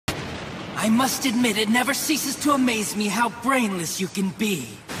I must admit, it never ceases to amaze me how brainless you can be.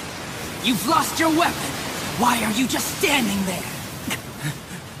 You've lost your weapon. Why are you just standing there?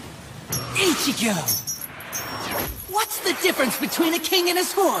 Ichigo! What's the difference between a king and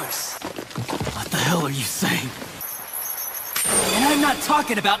his horse? What the hell are you saying? And I'm not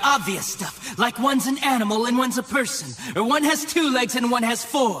talking about obvious stuff, like one's an animal and one's a person, or one has 2 legs and one has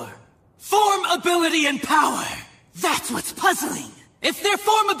 4. Form, ability, and power! That's what's puzzling! If their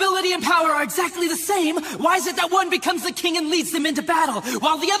form, ability, and power are exactly the same, why is it that one becomes the king and leads them into battle,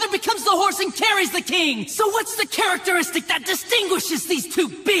 while the other becomes the horse and carries the king? So what's the characteristic that distinguishes these 2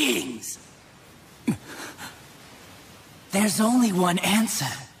 beings? There's only one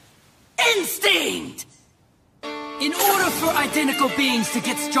answer. Instinct! In order for identical beings to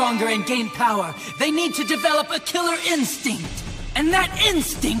get stronger and gain power, they need to develop a killer instinct. And that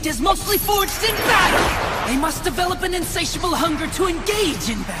instinct is mostly forged in battle! They must develop an insatiable hunger to engage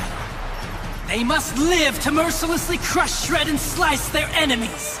in battle. They must live to mercilessly crush, shred, and slice their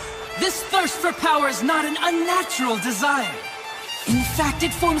enemies. This thirst for power is not an unnatural desire. In fact,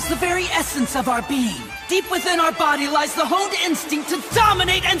 it forms the very essence of our being. Deep within our body lies the honed instinct to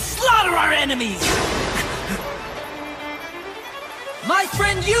dominate and slaughter our enemies! My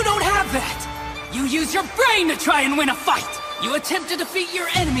friend, you don't have that! You use your brain to try and win a fight! You attempt to defeat your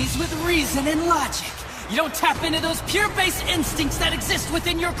enemies with reason and logic. You don't tap into those pure base instincts that exist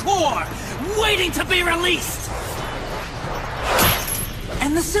within your core, waiting to be released!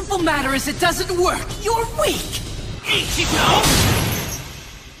 And the simple matter is it doesn't work. You're weak! Ichigo!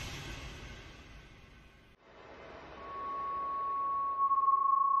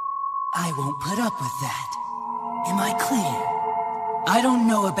 I won't put up with that. Am I clear? I don't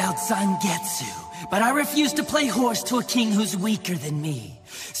know about Zangetsu, but I refuse to play horse to a king who's weaker than me.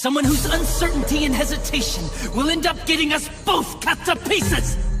 Someone whose uncertainty and hesitation will end up getting us both cut to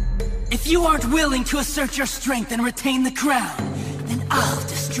pieces! If you aren't willing to assert your strength and retain the crown, then I'll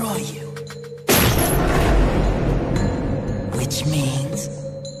destroy you. Which means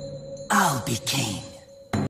I'll be king.